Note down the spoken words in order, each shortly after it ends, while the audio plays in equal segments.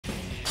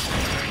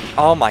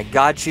Oh my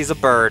god, she's a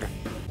bird.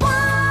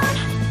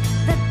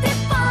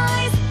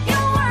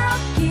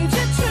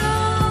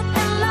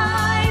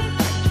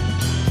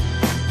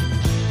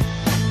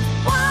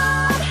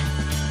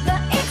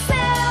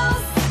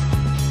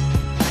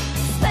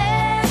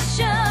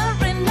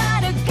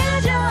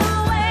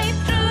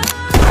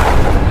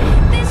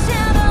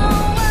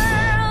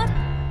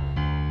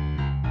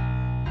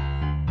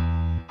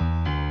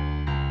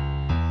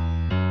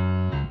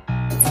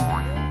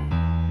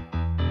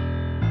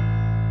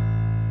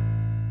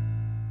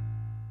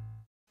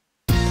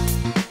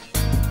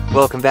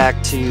 Welcome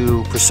back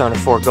to Persona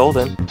 4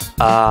 Golden.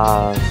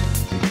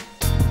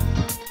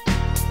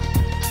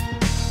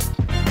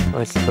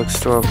 What's the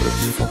bookstore?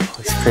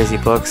 These crazy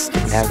books.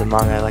 Didn't have the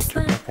manga I liked to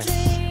read.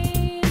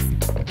 Okay.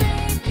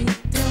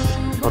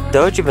 Well,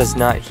 Dojima's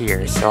not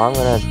here, so I'm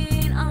gonna...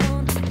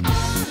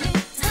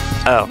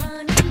 Oh.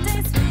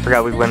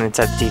 Forgot we went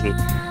inside the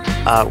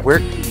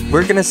TV.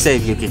 We're gonna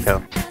save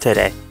Yukiko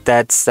today.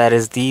 That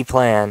is the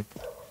plan.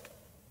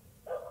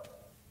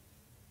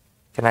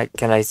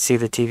 Can I see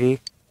the TV?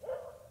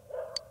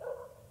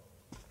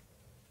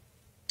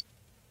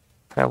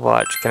 Can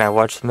I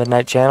watch the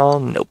Midnight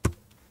Channel? Nope.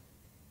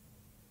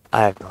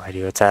 I have no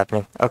idea what's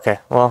happening. Okay,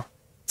 well,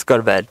 let's go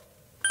to bed.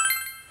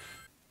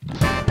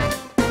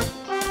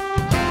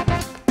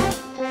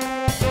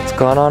 What's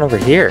going on over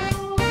here?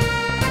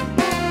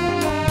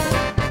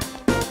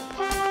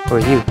 Who are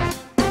you?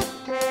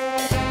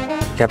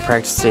 Got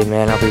practice today,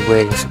 man. I'll be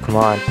waiting, so come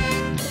on.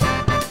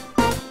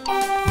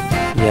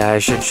 Yeah, I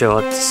should show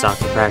up to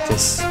soccer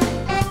practice.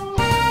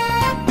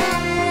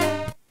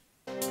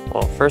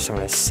 Well, first I'm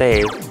gonna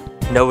save.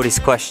 Nobody's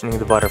questioning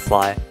the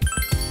butterfly.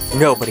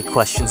 Nobody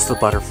questions the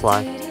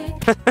butterfly.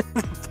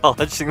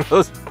 Polishing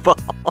those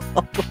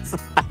balls.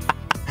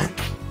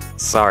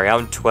 Sorry,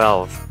 I'm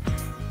 12.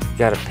 You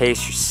gotta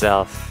pace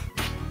yourself.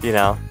 You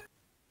know.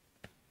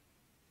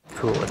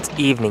 Cool, it's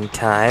evening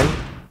time.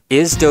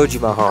 Is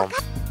Dojima home?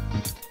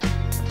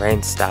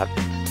 Rain stopped.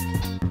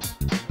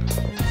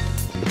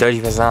 But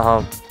Dojima's not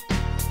home.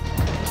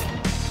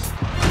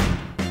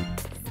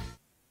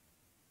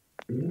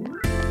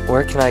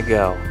 Where can I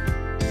go?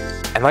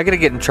 Am I gonna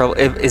get in trouble?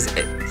 Is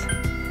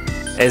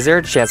there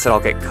a chance that I'll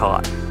get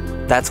caught?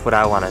 That's what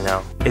I want to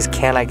know.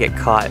 Can I get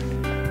caught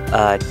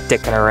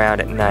dicking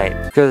around at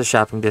night? Go to the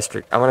shopping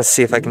district. I want to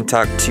see if I can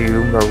talk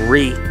to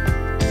Marie.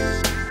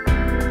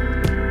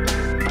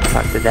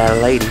 Talk to that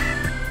lady.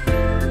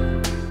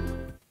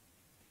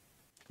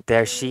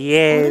 There she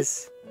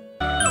is.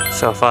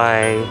 So if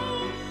I...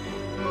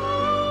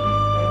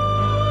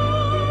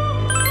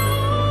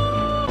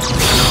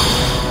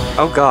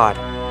 Oh god.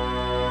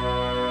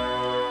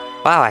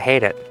 Wow, I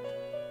hate it.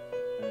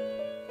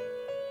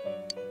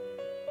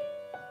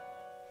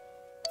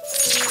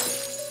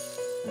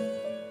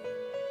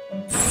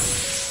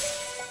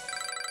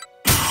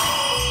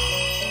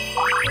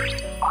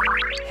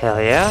 Hell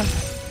yeah.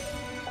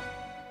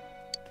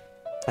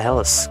 The hell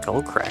is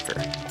Skullcracker?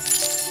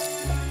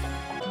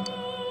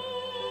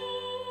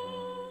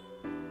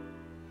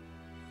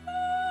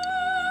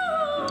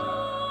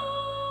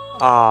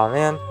 Aw,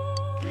 man.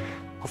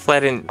 Hopefully I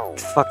didn't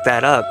fuck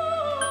that up.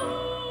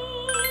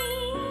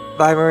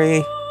 Bye,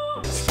 Marie.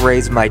 Let's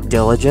raise my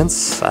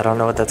diligence. I don't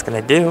know what that's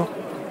gonna do.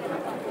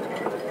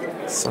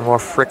 Some more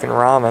frickin'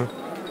 ramen.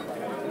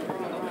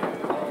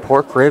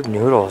 Pork rib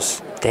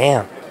noodles.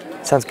 Damn.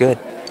 Sounds good.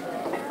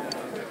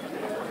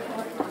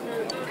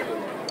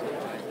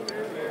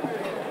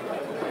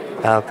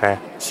 Okay,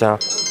 so...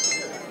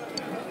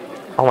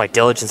 Oh, my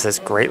diligence has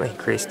greatly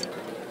increased.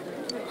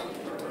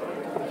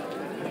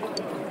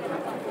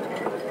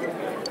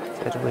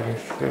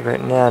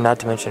 Right now, not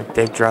to mention a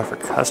big draw for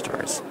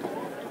customers.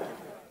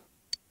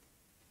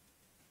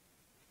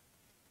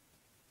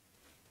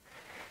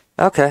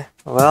 Okay,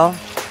 well...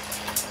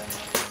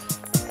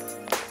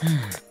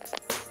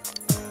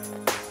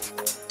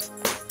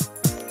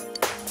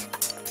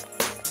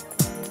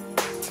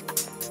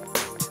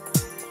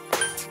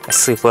 I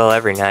sleep well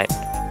every night. Is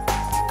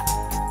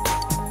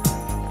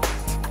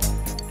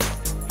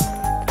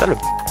that a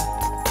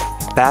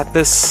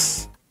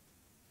Baptist?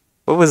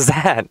 What was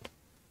that?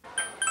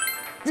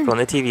 Let's go on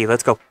the TV,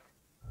 let's go.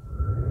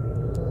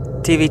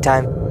 TV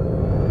time.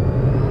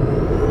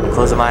 I'm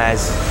closing my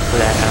eyes for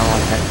that. I don't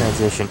want that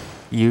transition.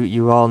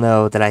 You all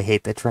know that I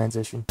hate that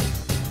transition.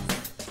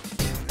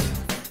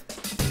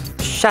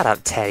 Shut up,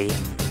 Teddy.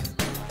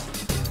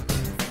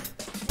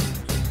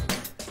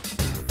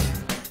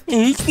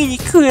 He's gonna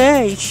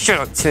cry. Shut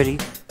up, Teddy.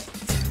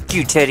 F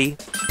you, Teddy.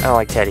 I don't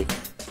like Teddy.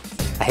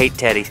 I hate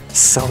Teddy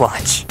so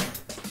much.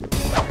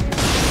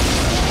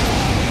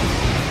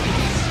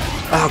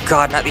 Oh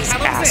god, not these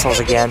assholes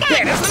again.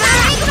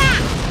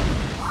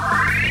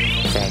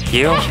 Thank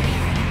you.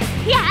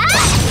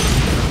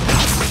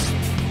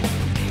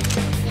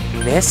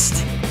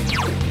 Missed?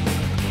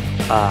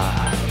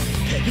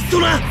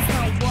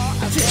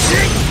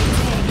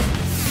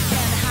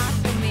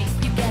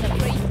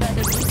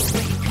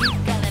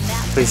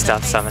 Please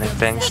stop summoning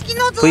things.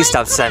 Please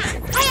stop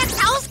sending.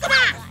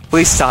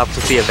 Please stop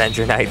with the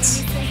Avenger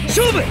Knights.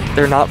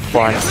 They're not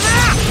fun.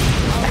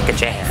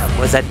 Jam.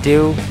 What does that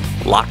do?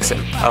 Locks him.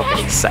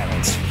 Okay,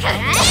 silence.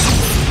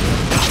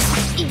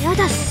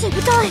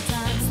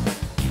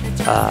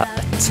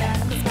 Attack.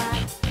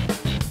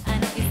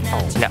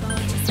 Oh, no.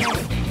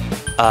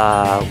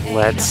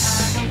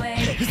 Let's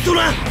use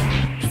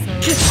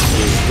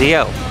the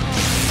O.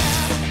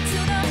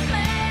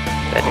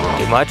 That didn't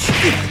do much.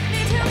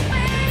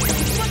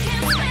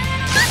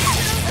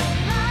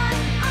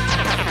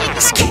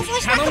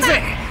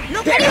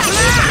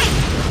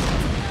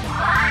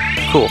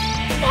 Cool.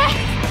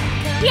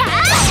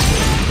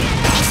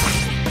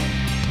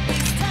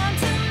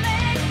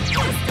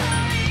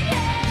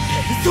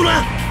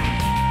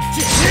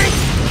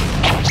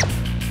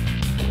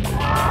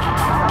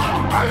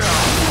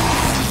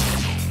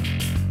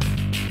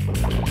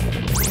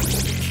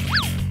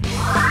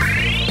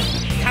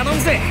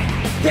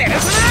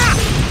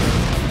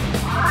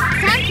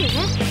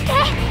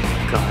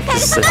 God,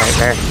 this is a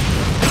nightmare.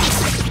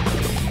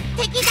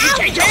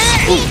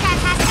 Ooh.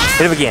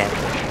 Hit him again.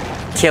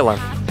 Kill him.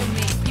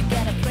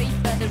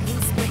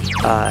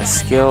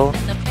 Skill.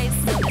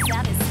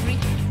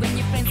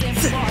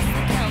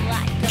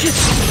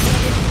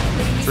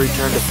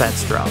 Return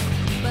defense drop.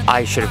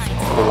 I should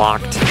have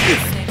blocked.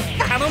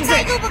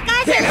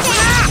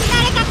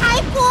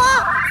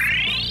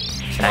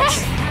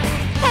 Nice.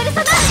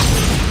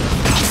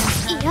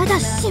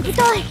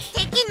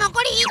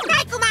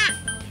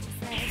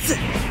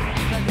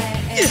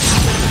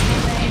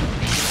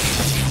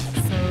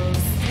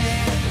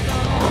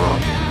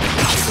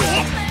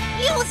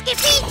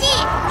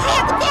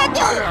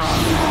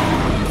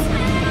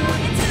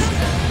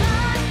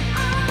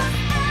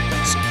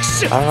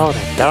 I don't know what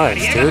that does,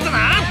 dude.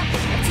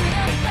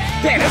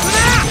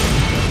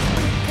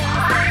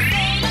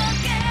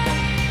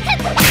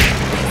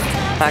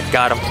 I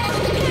got him.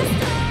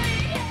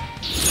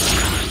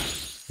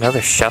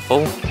 Another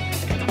shuffle.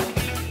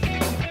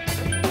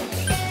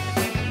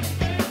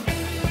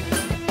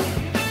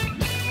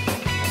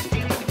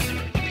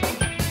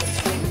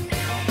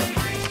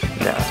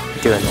 No,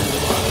 doing that.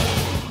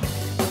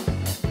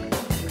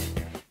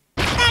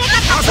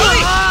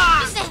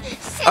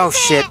 Oh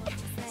shit.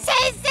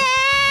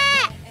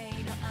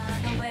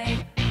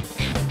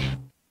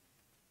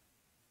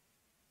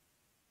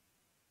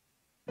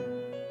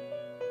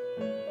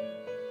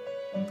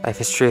 Life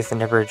is truth and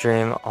never a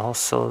dream. All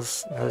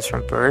souls know this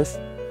from birth.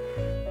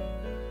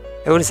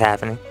 Hey, what is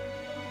happening?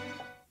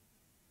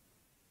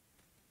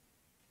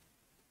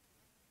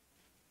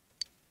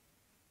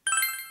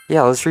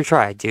 Yeah, let's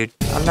retry, dude.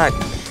 I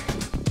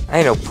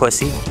ain't no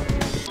pussy.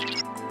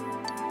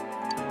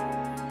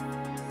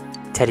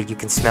 Teddy, you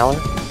can smell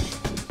her?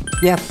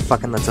 Yeah,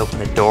 fucking let's open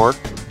the door.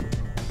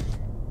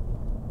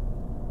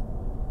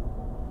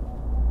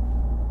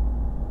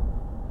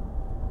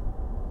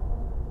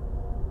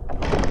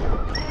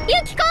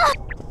 Yukiko!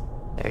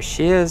 There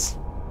she is.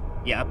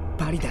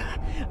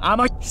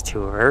 She's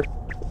two of her.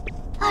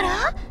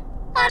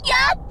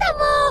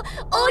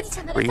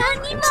 Three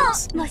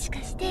princes.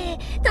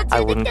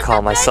 I wouldn't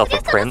call myself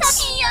a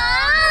prince.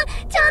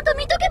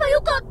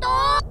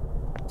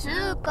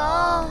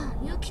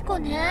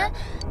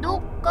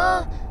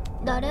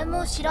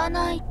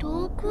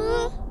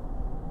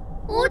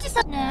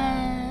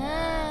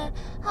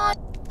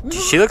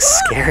 She looks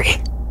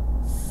scary.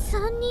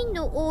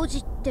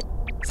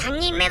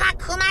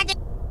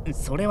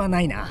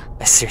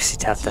 I seriously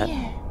doubt that.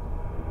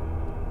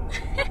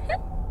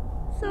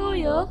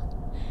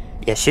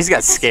 Yeah, she's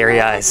got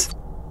scary eyes.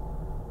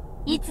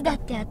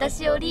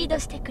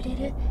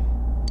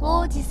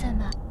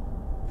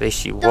 But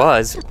she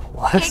was.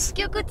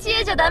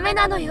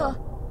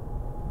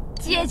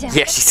 Yeah,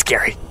 she's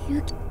scary.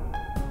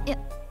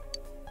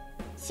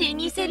 Seeing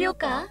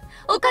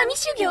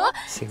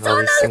all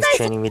these things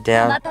training me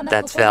down,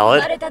 that's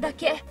valid.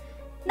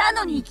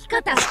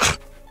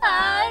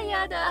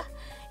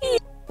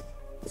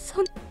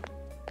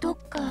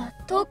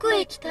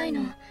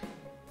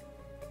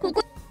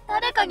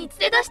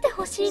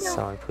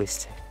 Sorry, please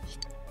stay.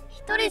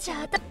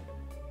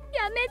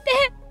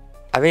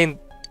 I mean,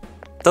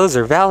 those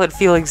are valid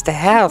feelings to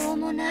have.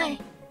 What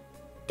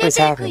is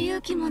happening? I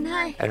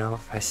don't know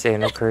if I stay,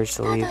 no courage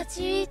to leave.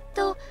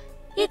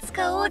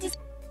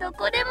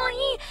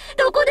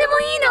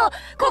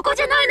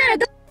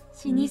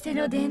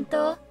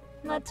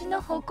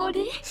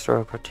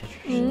 Store potential.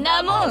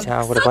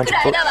 What a bunch of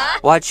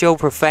watch your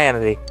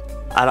profanity.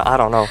 I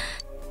don't know.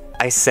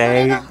 I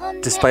say,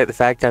 despite the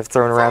fact I've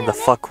thrown around the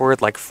fuck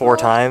word like 4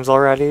 times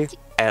already,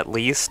 at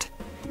least.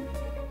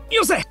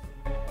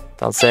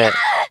 Don't say it.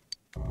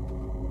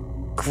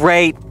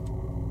 Great.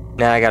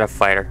 Now I gotta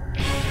fight her.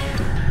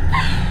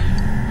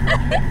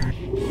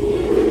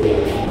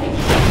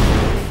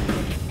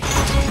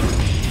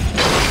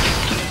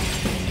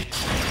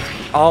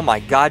 Oh my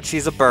god,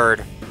 she's a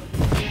bird.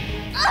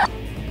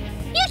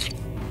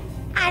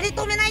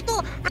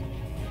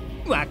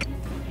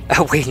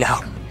 Oh wait, no.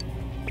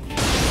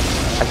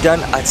 I've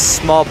done a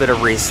small bit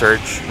of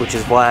research, which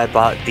is why I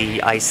bought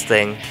the ice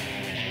thing.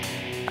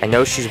 I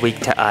know she's weak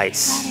to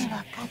ice.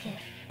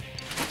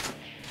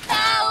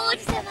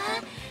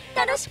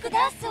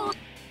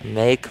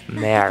 Make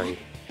merry.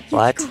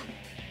 What?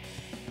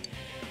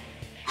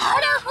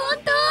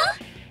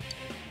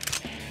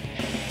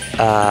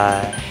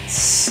 Let's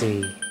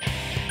see.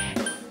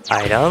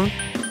 Item.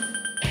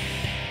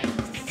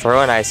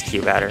 Throw an ice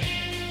cube at her.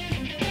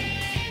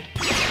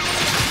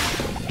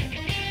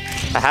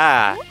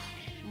 Aha!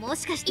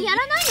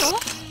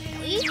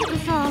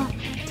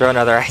 Throw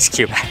another ice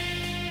cube at her.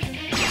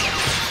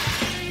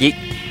 Yeet.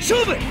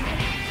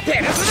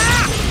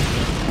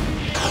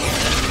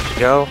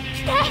 Go.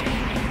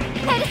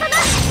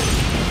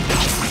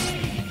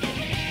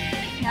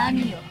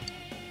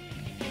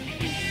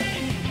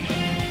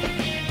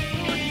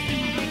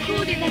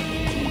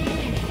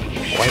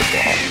 White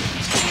wall.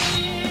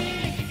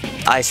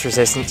 Ice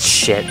resistant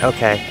shit.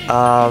 Okay.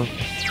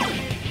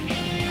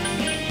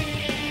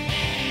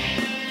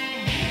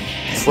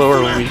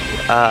 Slower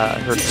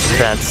her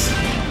defense.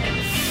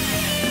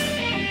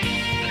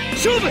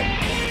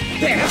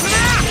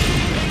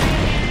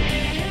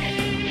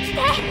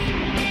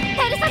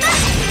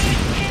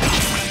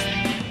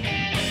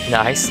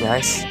 Nice,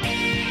 nice.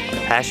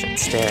 Passion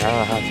stare. I don't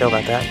know how I feel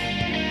about that.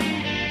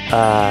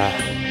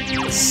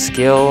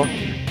 Skill.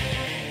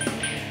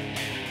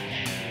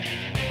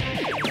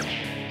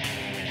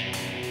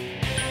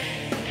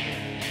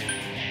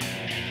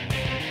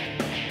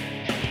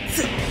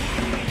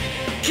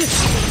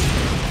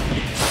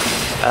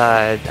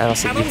 I don't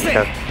see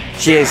Yukiko.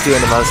 She is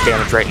doing the most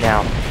damage right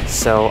now,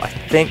 so I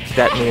think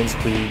that means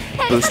we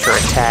boost her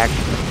attack.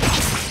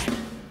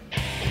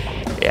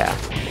 Yeah,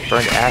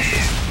 burn to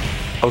ashes.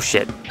 Oh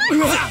shit.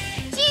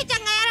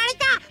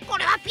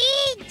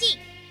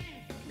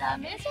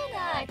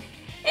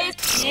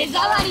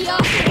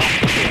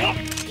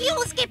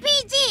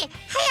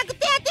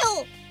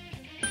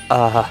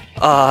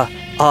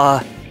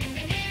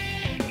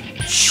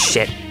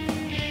 Shit.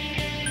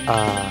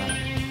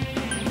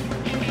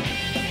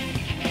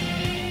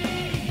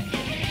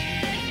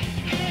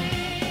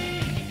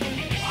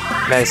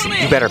 Madison,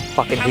 you better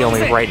fucking heal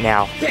me right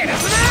now.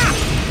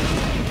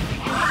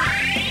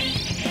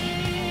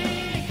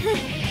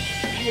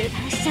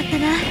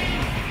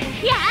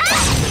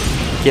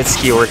 Get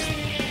skewered.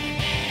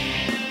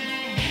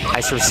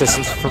 Ice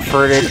resistance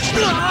perverted.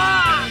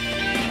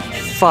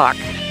 Fuck.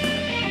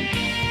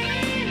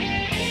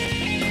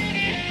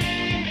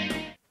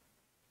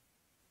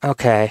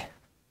 Okay.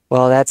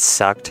 Well, that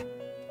sucked.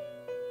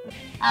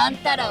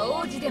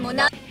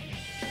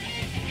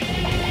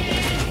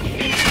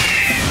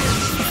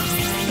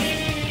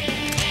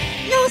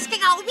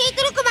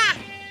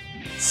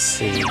 Let's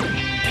see.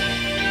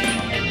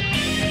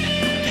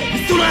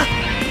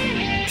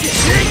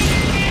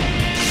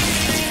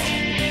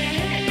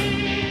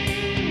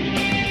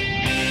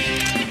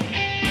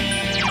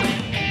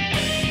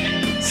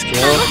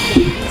 Skill.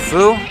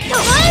 Fu.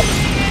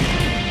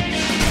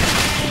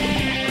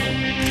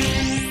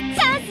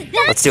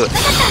 Let's do it.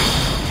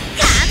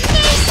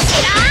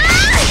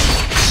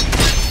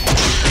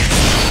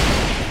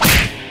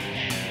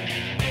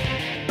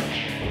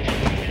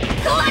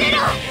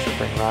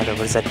 Super Rondo,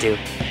 what does that do?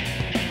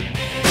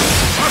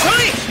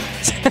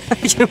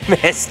 You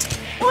missed.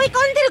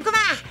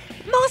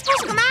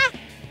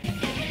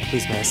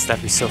 Please miss,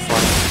 that'd be so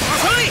fun.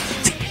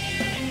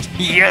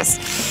 Yes!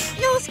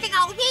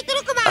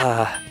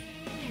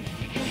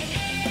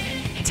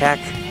 Attack.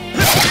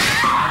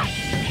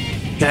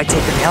 Did I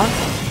take her down?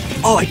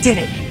 Oh, I did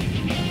it!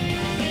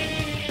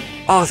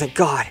 Oh, thank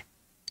God.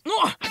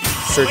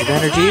 Surge of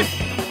energy.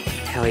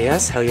 Hell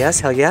yes, hell yes,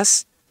 hell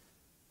yes.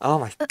 Oh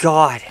my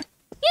God.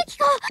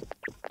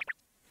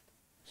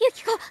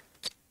 Yukiko!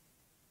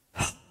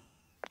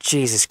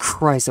 Jesus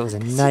Christ, that was a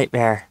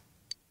nightmare.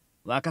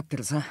 Oh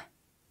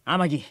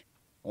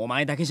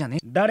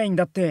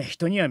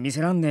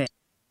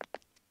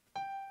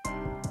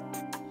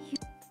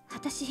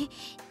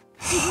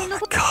my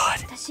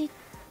God.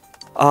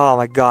 Oh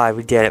my God,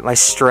 we did it. My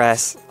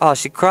stress. Oh,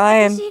 she's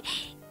crying.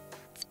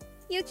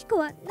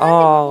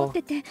 Oh.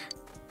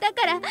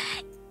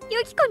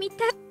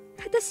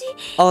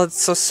 Oh,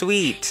 it's so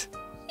sweet.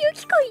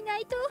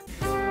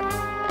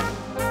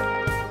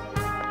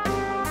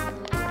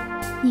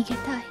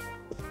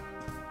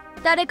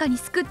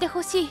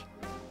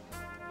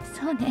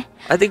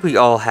 I think we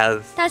all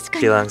have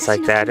feelings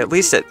like that, at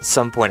least at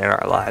some point in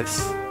our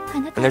lives.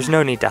 And there's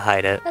no need to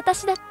hide it.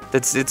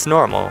 It's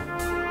normal.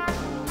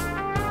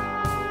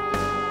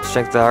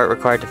 Strength of the heart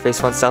required to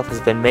face oneself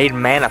has been made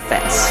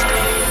manifest.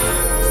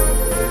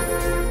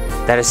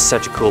 That is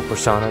such a cool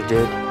persona,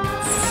 dude.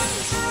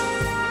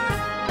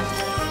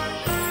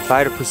 If I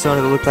had a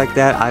persona that looked like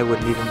that, I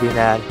wouldn't even be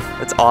mad.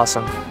 That's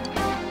awesome.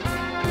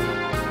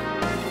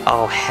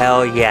 Oh,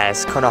 hell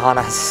yes.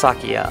 Konohana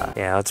Sakuya.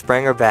 Yeah, let's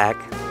bring her back.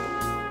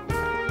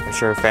 I'm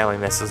sure her family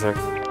misses her.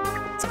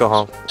 Let's go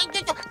home.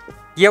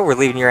 Yeah, we're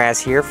leaving your ass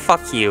here.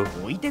 Fuck you.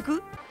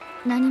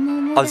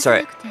 I'm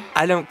sorry.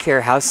 I don't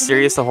care how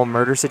serious the whole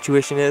murder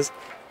situation is.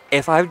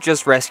 If I've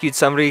just rescued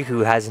somebody who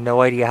has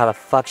no idea how the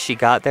fuck she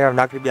got there, I'm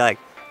not gonna be like,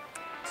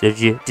 Did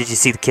you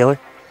see the killer?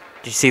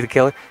 Did you see the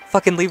killer?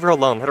 Fucking leave her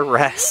alone. Let her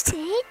rest.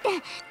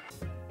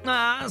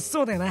 I'm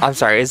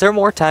sorry, is there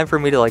more time for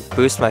me to like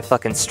boost my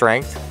fucking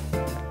strength?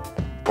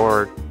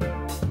 Or,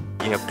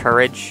 you know,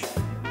 courage?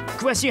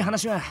 詳しい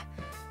話は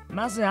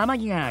まず天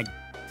城が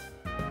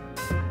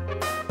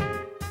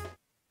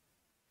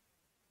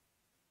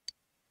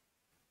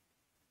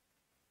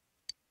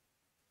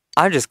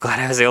I'm just glad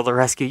I was able to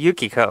rescue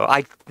Yukiko.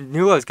 I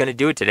knew I was gonna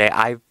do it today.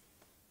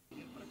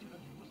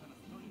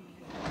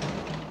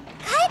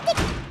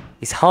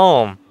 He's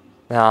home.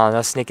 No,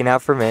 no sneaking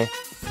out for me.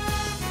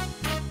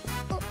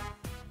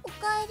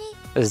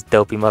 This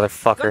dopey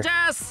motherfucker.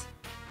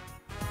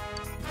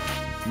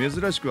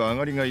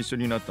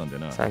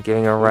 So I'm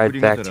giving a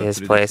ride back to his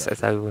place. I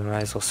thought we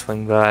might as well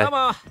swing by.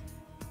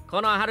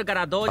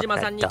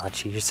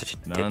 Adachi, you're such a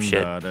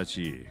dipshit.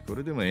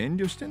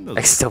 I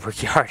can still work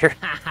harder.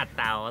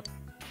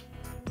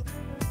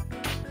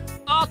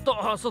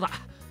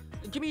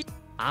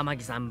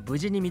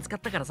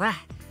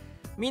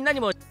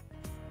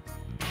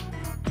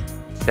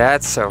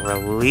 That's a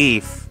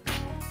relief.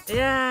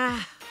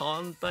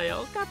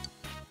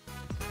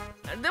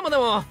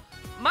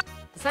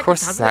 Of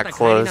course it's not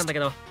closed.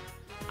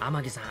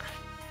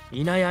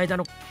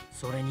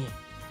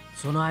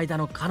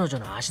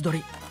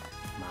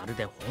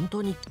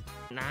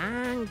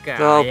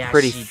 Oh,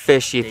 pretty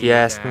fishy if you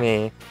ask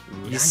me.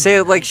 You say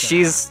it like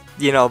she's,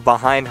 you know,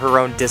 behind her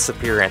own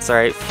disappearance,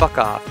 alright? Fuck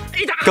off.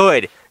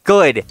 Good,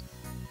 good.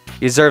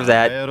 You deserve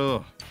that.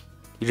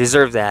 You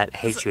deserve that. I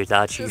hate you,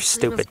 Adachi. You're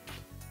stupid.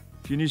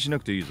 You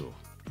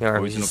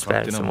know, he's just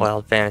bad at some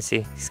wild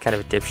fantasy. He's kind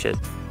of a dipshit.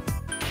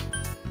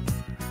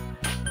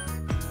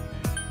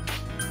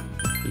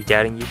 You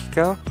doubting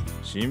Yukiko?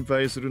 You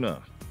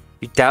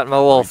doubt my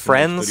little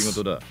friends?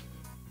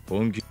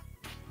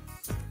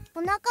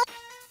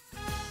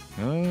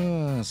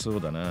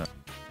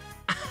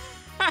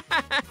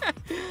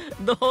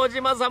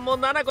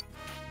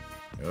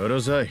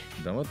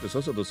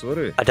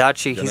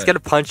 Adachi, he's gonna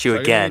punch you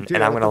again,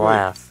 and I'm gonna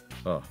laugh.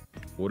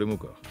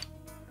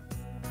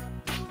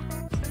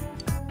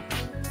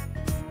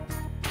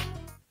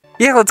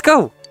 Yeah, let's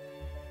go!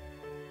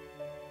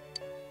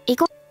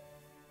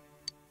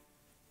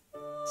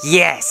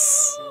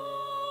 Yes!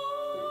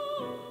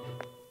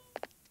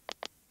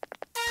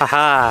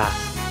 Haha!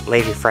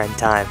 Lady friend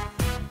time.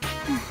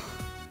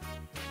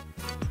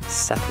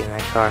 Stuck in my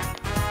car.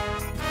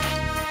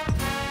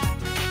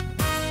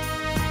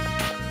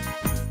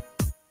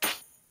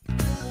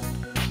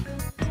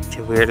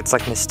 Too weird, it's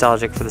like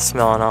nostalgic for the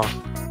smell and all.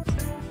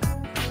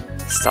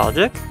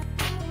 Nostalgic?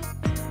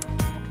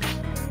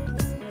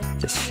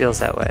 Just feels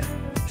that way.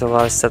 There's a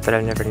lot of stuff that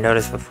I've never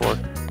noticed before.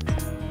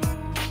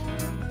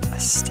 A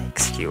steak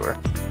skewer.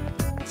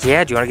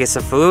 Yeah, do you want to get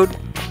some food?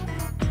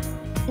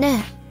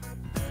 Nah.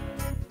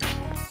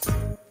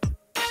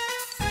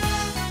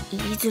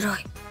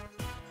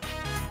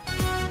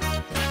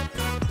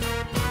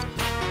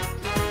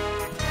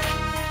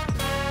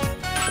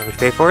 Can we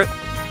pay for it?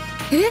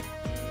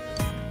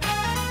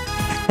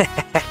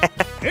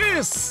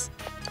 Yes.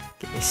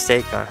 Get me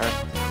steak on her.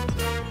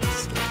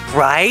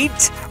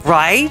 Right?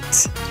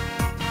 Right?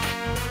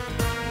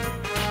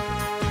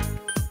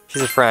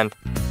 She's a friend.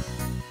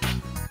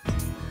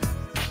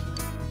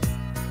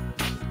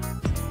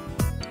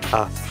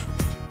 Oh.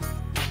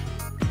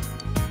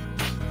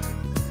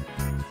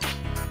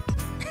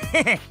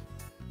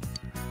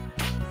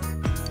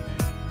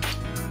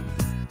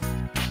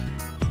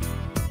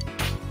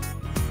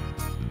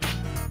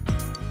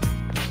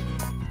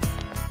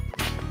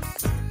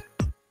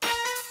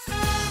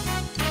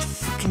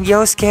 Fucking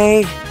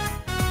Yosuke!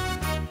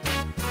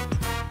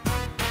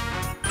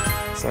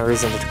 There's no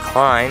reason to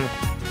decline.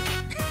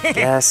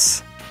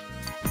 Yes.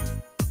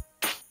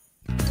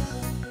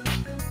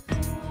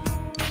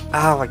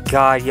 Oh my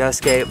god,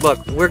 Yosuke.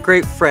 Look, we're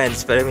great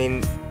friends, but I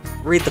mean,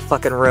 read the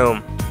fucking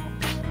room.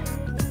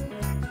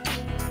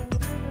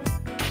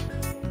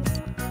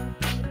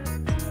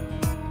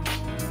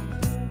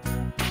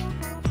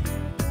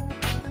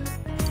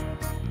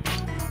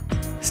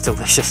 It's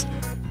delicious.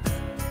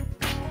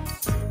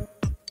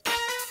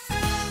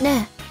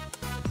 Nah.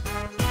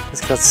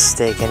 Let's go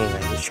steak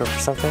anyway. You short for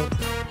something?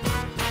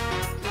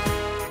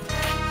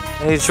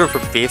 Are you short for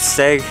beef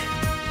steak?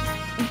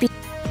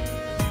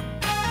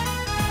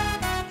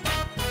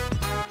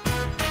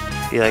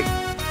 Be like,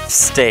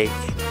 steak.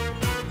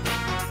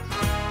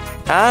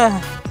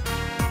 Huh?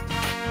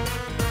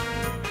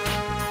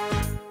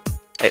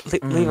 Hey,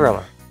 leave her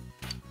alone.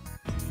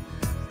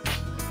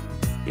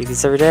 Eat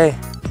this every day.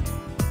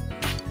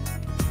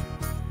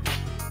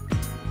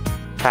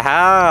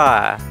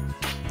 Haha!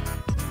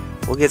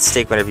 We'll get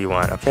steak whenever you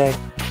want, okay?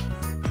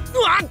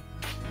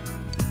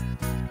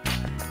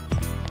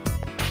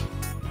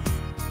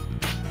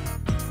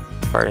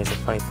 Barney's a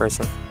funny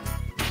person.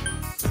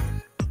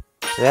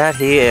 That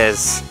he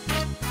is.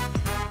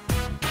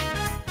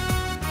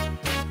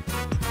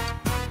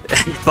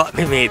 He bought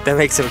me meat. That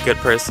makes him a good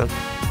person.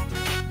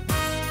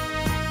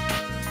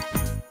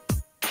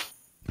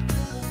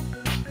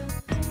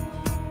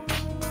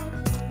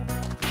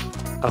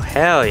 Oh,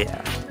 hell yeah.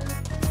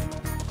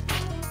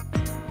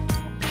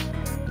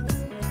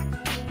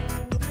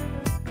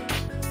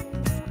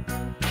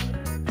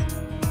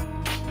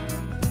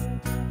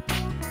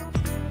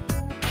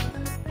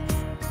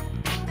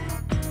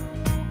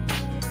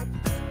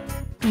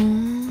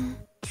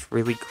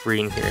 really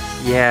green here.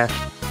 Yeah.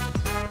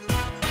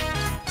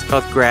 It's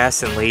called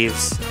grass and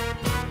leaves.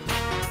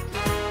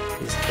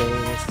 These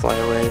things fly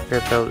away.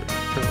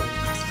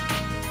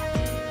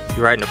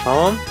 You writing a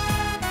poem?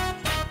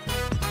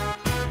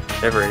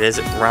 Whatever it is,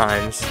 it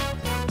rhymes.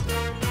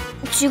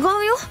 違う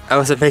よ。 I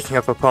wasn't making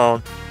up a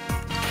poem.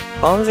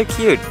 Poems are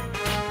cute.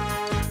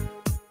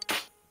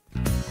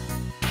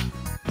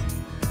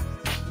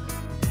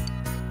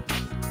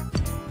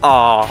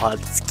 Aw,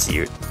 that's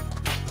cute.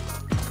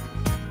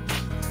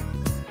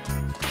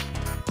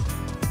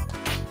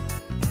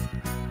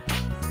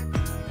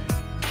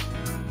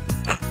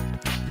 I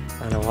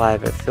don't know why,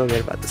 but I feel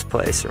good about this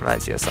place. It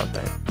reminds you of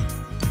something.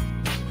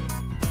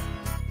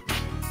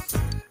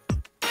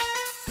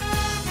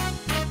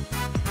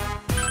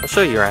 I'll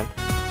show you around.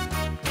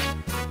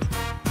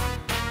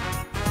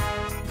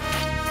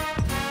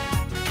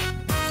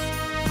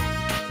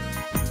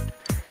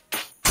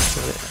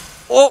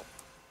 Oh!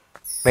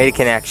 Made a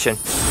connection.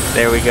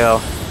 There we go.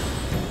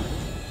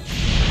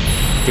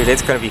 Dude,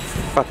 it's gonna be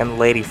fucking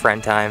lady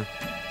friend time.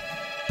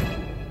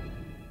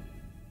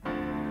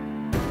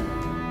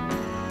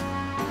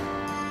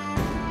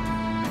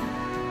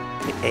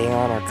 The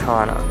Aeon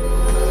Arcana.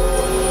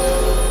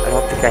 I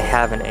don't think I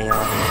have an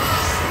Aeon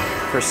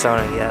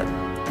persona yet.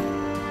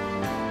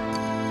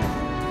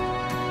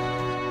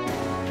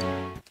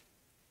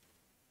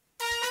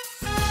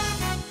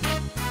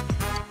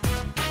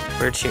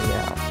 Where'd you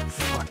now?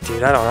 Fuck,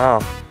 dude, I don't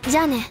know. じ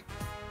ゃあね。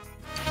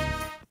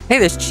 Hey,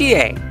 there's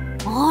Chie!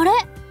 あれ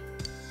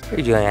What are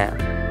you doing now?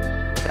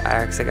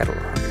 Actually, I got a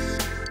little hungry.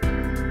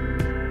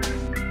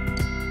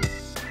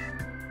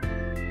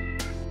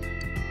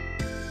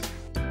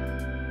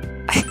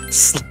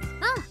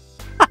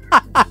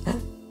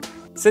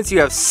 Since you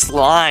have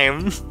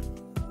slime.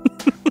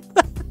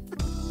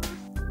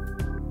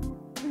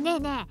 ねえ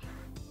ね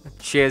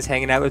Chie's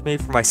hanging out with me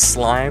for my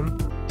slime.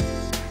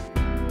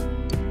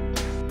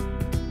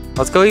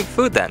 Let's go eat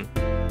food then.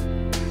 え。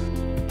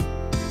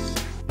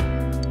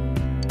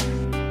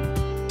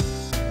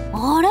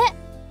あれ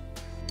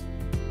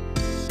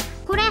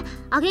これ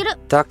あげる。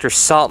 Dr.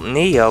 Salt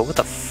Neo? What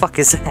the fuck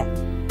is that?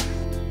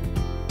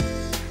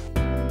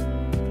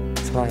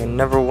 It's my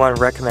 #1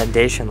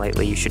 recommendation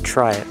lately. You should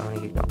try it. Oh,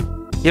 you go.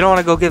 You don't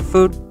want to go get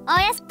food? お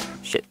やす。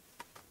 Shit.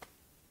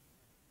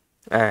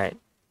 Alright.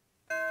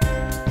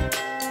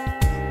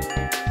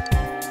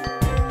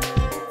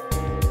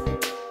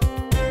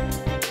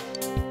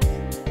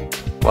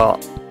 Well,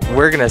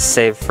 we're gonna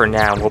save for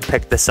now. We'll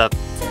pick this up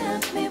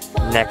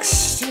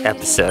next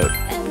episode.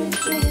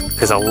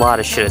 Because a lot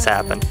of shit has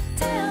happened.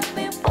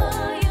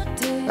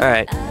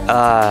 Alright,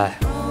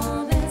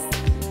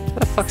 where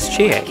the fuck's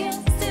Chie?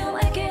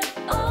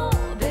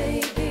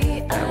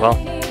 Alright, well,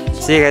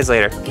 see you guys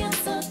later.